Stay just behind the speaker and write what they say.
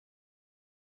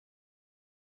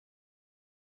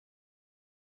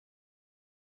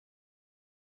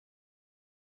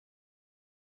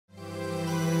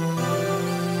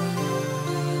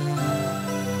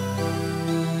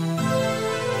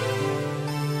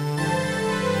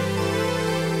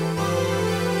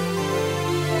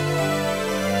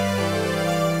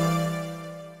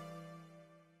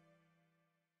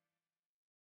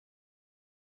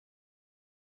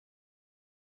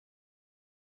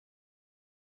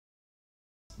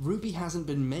RWBY hasn't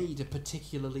been made a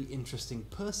particularly interesting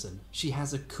person. She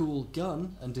has a cool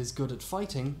gun and is good at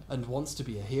fighting and wants to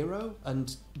be a hero,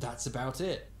 and that's about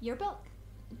it. Your book.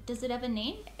 Does it have a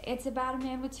name? It's about a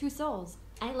man with two souls.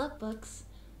 I love books.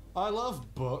 I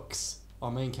love books. Our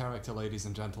main character, ladies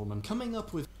and gentlemen, coming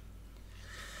up with...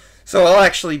 So I'll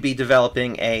actually be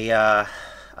developing a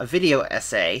video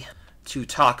essay to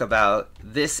talk about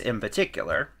this in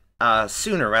particular,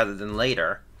 sooner rather than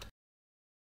later.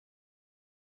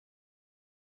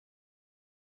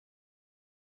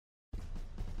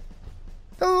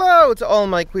 Hello to all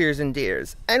my queers and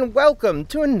dears, and welcome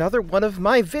to another one of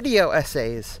my video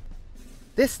essays.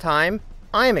 This time,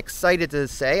 I am excited to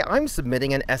say I'm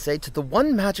submitting an essay to the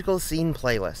One Magical Scene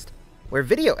playlist, where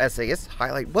video essayists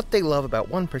highlight what they love about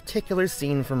one particular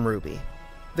scene from RWBY.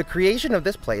 The creation of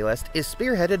this playlist is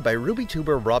spearheaded by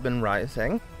RWBYtuber Robin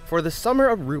Rising for the Summer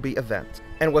of RWBY event,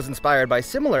 and was inspired by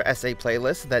similar essay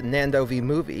playlists that Nando v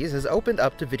Movies has opened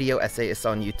up to video essayists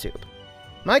on YouTube.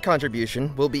 My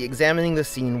contribution will be examining the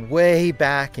scene way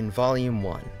back in Volume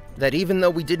 1, that even though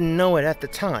we didn't know it at the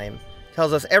time,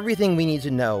 tells us everything we need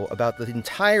to know about the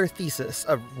entire thesis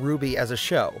of RWBY as a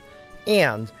show,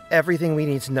 and everything we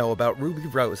need to know about Ruby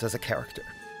Rose as a character.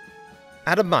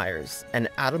 Adam Myers and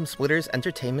Adam Splitters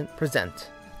Entertainment present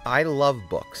I Love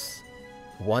Books,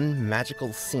 One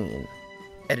Magical Scene,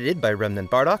 edited by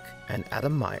Remnant Bardock and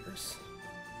Adam Myers.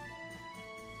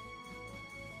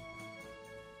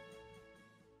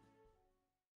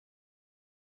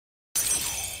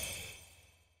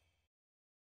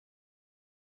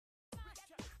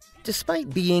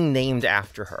 Despite being named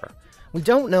after her, we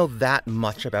don't know that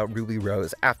much about Ruby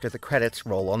Rose after the credits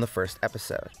roll on the first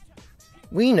episode.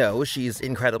 We know she's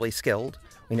incredibly skilled,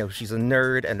 we know she's a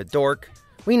nerd and a dork,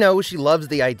 we know she loves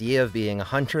the idea of being a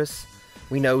huntress,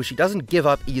 we know she doesn't give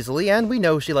up easily, and we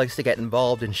know she likes to get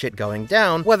involved in shit going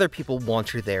down, whether people want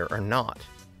her there or not.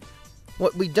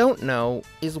 What we don't know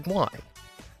is why.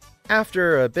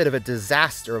 After a bit of a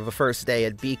disaster of a first day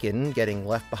at Beacon, getting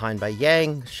left behind by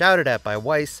Yang, shouted at by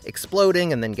Weiss,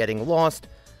 exploding and then getting lost,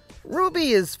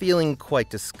 Ruby is feeling quite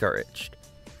discouraged.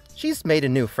 She's made a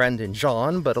new friend in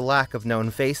Jean, but a lack of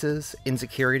known faces,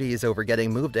 insecurities over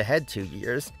getting moved ahead 2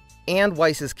 years, and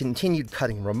Weiss's continued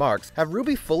cutting remarks have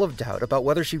Ruby full of doubt about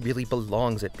whether she really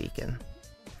belongs at Beacon.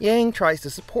 Yang tries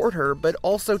to support her, but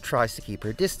also tries to keep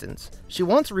her distance. She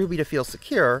wants Ruby to feel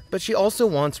secure, but she also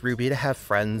wants Ruby to have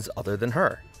friends other than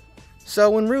her.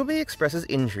 So when Ruby expresses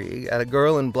intrigue at a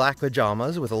girl in black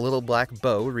pajamas with a little black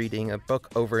bow reading a book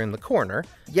over in the corner,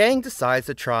 Yang decides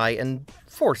to try and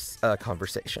force a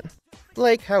conversation.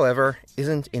 Blake, however,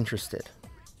 isn't interested.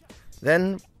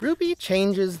 Then Ruby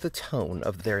changes the tone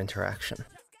of their interaction.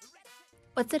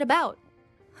 What's it about?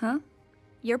 Huh?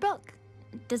 Your book.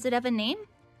 Does it have a name?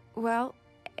 Well,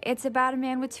 it's about a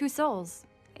man with two souls,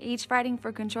 each fighting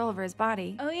for control over his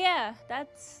body. Oh yeah,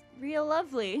 that's real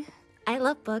lovely. I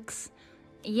love books.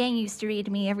 Yang used to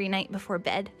read me every night before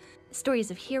bed.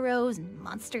 Stories of heroes and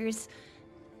monsters.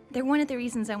 They're one of the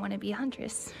reasons I want to be a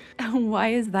huntress.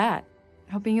 Why is that?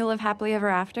 Hoping you'll live happily ever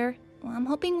after? Well, I'm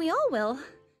hoping we all will.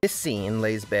 This scene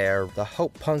lays bare the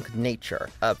Hopepunk nature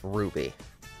of RWBY,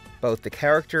 both the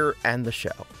character and the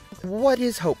show. What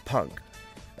is Hopepunk?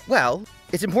 Well,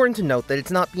 it's important to note that it's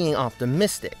not being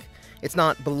optimistic, it's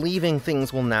not believing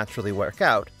things will naturally work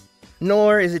out,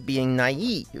 nor is it being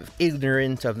naive,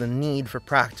 ignorant of the need for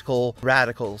practical,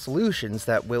 radical solutions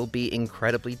that will be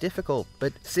incredibly difficult,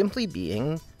 but simply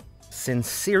being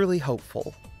sincerely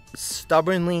hopeful,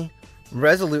 stubbornly,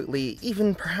 resolutely,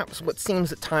 even perhaps what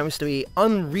seems at times to be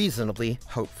unreasonably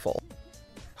hopeful.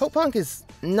 Hopepunk is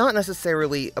not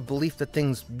necessarily a belief that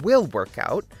things will work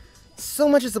out, so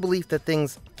much as a belief that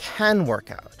things can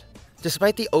work out,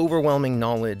 despite the overwhelming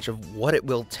knowledge of what it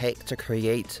will take to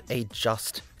create a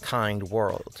just, kind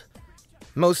world.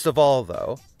 Most of all,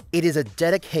 though, it is a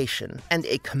dedication and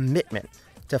a commitment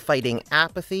to fighting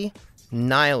apathy,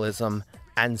 nihilism,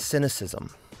 and cynicism,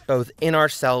 both in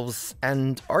ourselves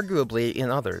and arguably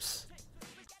in others.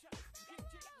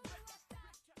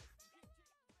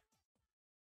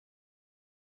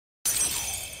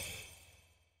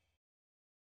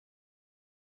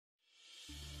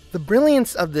 The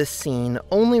brilliance of this scene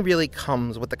only really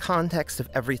comes with the context of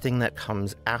everything that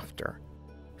comes after.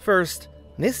 First,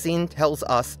 this scene tells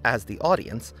us, as the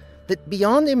audience, that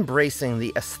beyond embracing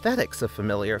the aesthetics of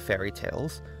familiar fairy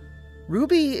tales,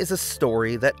 RWBY is a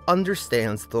story that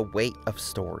understands the weight of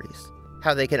stories,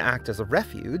 how they can act as a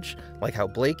refuge, like how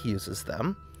Blake uses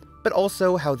them, but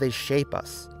also how they shape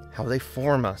us, how they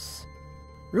form us.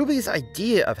 RWBY's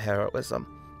idea of heroism,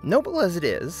 noble as it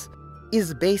is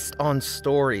based on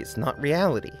stories, not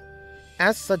reality.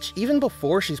 As such, even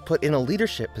before she's put in a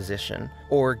leadership position,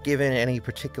 or given any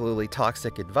particularly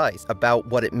toxic advice about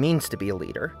what it means to be a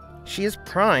leader, she is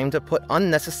primed to put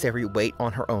unnecessary weight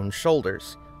on her own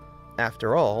shoulders.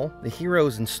 After all, the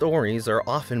heroes in stories are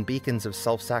often beacons of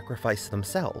self-sacrifice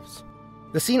themselves.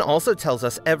 The scene also tells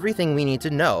us everything we need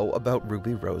to know about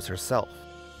Ruby Rose herself.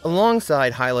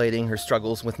 Alongside highlighting her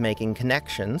struggles with making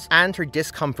connections and her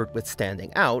discomfort with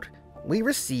standing out, we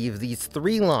receive these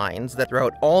 3 lines that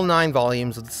throughout all 9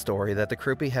 volumes of the story that the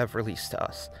RWBY have released to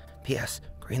us. P.S.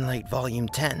 Greenlight Volume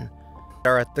 10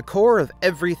 are at the core of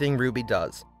everything RWBY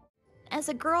does. As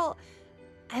a girl,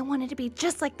 I wanted to be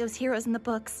just like those heroes in the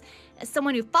books, as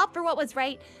someone who fought for what was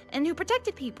right and who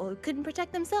protected people who couldn't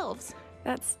protect themselves.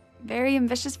 That's very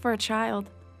ambitious for a child.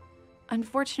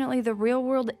 Unfortunately, the real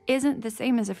world isn't the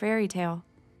same as a fairy tale.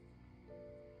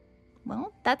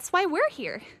 Well, that's why we're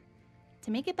here. To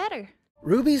make it better.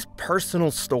 Ruby's personal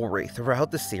story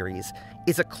throughout the series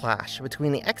is a clash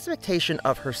between the expectation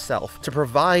of herself to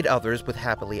provide others with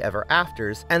happily ever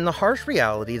afters and the harsh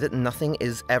reality that nothing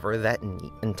is ever that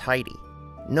neat and tidy.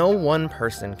 No one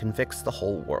person can fix the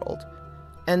whole world.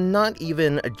 And not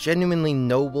even a genuinely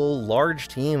noble, large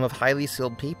team of highly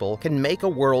skilled people can make a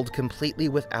world completely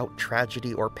without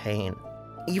tragedy or pain.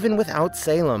 Even without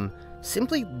Salem,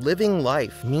 simply living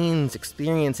life means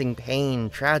experiencing pain,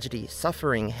 tragedy,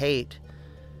 suffering, hate.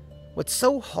 What's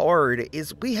so hard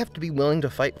is we have to be willing to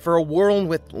fight for a world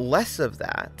with less of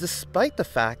that, despite the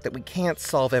fact that we can't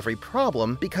solve every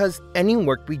problem, because any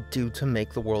work we do to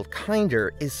make the world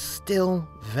kinder is still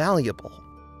valuable.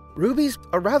 Ruby's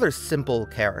a rather simple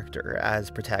character as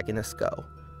protagonists go.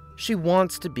 She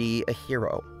wants to be a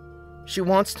hero. She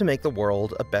wants to make the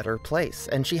world a better place,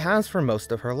 and she has for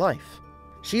most of her life.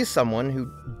 She is someone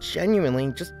who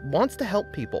genuinely just wants to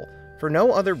help people, for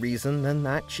no other reason than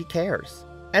that she cares.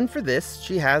 And for this,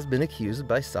 she has been accused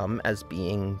by some as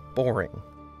being boring.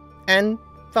 And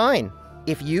fine,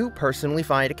 if you personally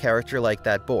find a character like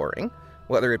that boring,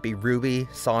 whether it be Ruby,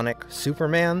 Sonic,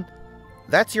 Superman,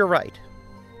 that's your right.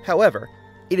 However,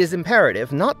 it is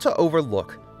imperative not to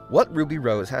overlook what Ruby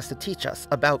Rose has to teach us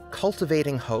about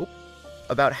cultivating hope,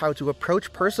 about how to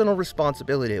approach personal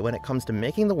responsibility when it comes to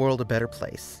making the world a better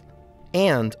place,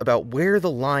 and about where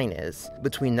the line is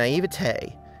between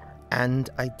naivete and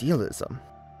idealism.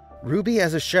 RWBY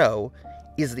as a show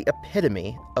is the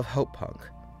epitome of Hopepunk,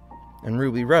 and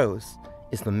Ruby Rose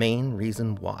is the main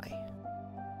reason why.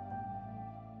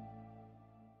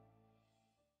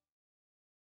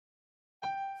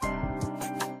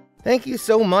 Thank you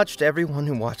so much to everyone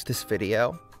who watched this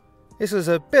video. This is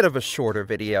a bit of a shorter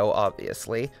video,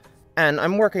 obviously, and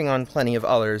I'm working on plenty of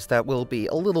others that will be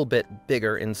a little bit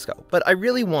bigger in scope, but I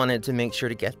really wanted to make sure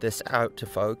to get this out to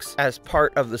folks as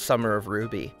part of the Summer of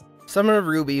RWBY. Summer of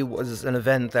RWBY was an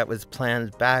event that was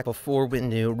planned back before we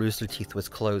knew Rooster Teeth was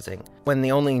closing, when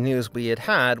the only news we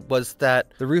had was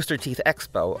that the Rooster Teeth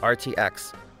Expo,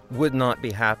 RTX, would not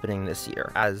be happening this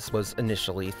year, as was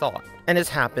initially thought, and has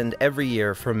happened every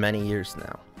year for many years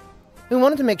now. We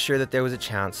wanted to make sure that there was a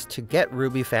chance to get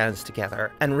RWBY fans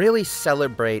together and really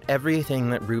celebrate everything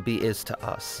that RWBY is to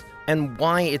us, and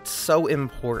why it's so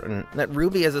important that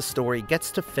RWBY as a story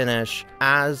gets to finish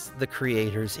as the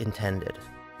creators intended.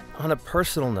 On a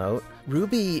personal note,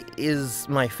 RWBY is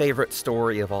my favorite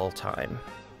story of all time.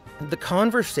 The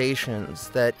conversations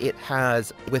that it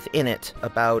has within it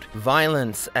about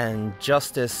violence and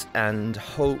justice and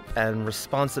hope and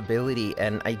responsibility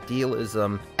and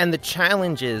idealism, and the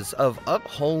challenges of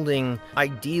upholding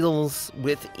ideals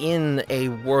within a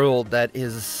world that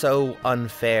is so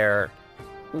unfair.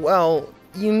 Well,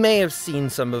 you may have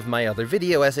seen some of my other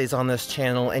video essays on this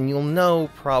channel, and you'll know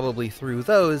probably through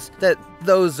those that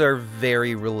those are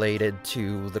very related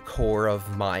to the core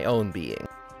of my own being.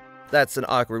 That's an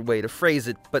awkward way to phrase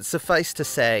it, but suffice to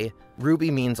say,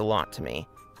 RWBY means a lot to me.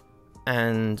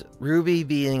 And RWBY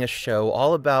being a show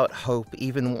all about hope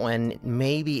even when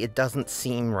maybe it doesn't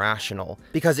seem rational,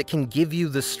 because it can give you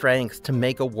the strength to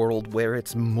make a world where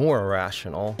it's more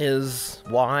rational, is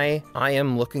why I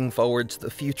am looking forward to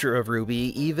the future of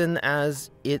RWBY even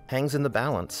as it hangs in the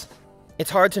balance.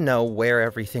 It's hard to know where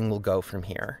everything will go from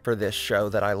here for this show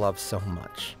that I love so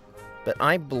much, but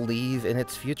I believe in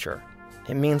its future.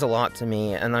 It means a lot to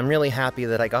me, and I'm really happy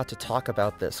that I got to talk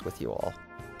about this with you all.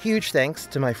 Huge thanks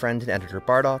to my friend and editor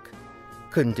Bardock.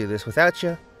 Couldn't do this without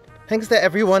you. Thanks to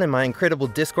everyone in my incredible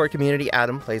Discord community.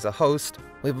 Adam plays a host.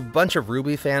 We have a bunch of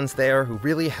RWBY fans there who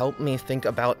really helped me think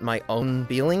about my own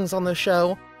feelings on the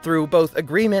show through both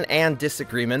agreement and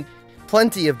disagreement.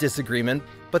 Plenty of disagreement,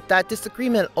 but that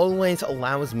disagreement always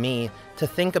allows me to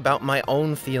think about my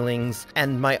own feelings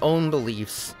and my own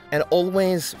beliefs, and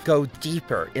always go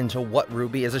deeper into what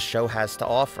RWBY as a show has to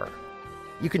offer.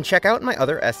 You can check out my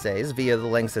other essays via the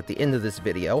links at the end of this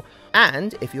video,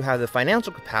 and if you have the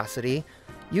financial capacity,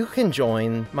 you can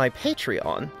join my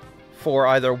Patreon for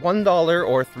either $1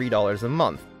 or $3 a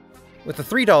month, with the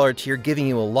 $3 tier giving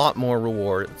you a lot more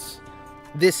rewards.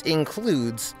 This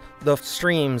includes the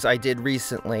streams I did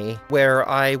recently, where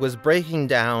I was breaking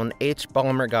down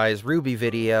HBomberGuy's RWBY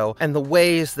video and the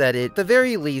ways that it, at the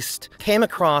very least, came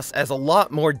across as a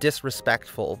lot more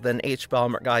disrespectful than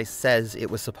HBomberGuy says it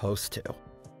was supposed to.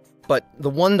 But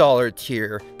the $1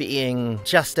 tier being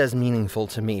just as meaningful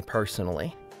to me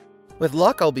personally. With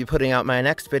luck, I'll be putting out my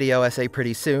next video essay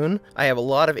pretty soon. I have a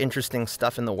lot of interesting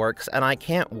stuff in the works, and I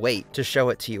can't wait to show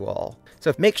it to you all.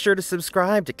 So make sure to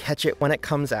subscribe to catch it when it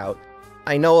comes out.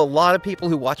 I know a lot of people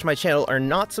who watch my channel are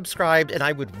not subscribed, and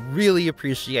I would really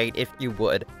appreciate if you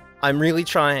would. I'm really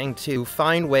trying to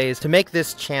find ways to make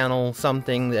this channel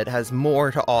something that has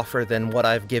more to offer than what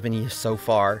I've given you so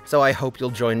far, so I hope you'll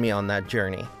join me on that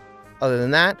journey. Other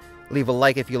than that, leave a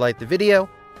like if you liked the video,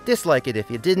 dislike it if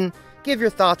you didn't, give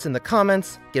your thoughts in the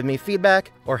comments, give me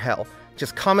feedback, or hell,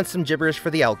 just comment some gibberish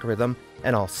for the algorithm,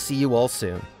 and I'll see you all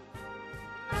soon.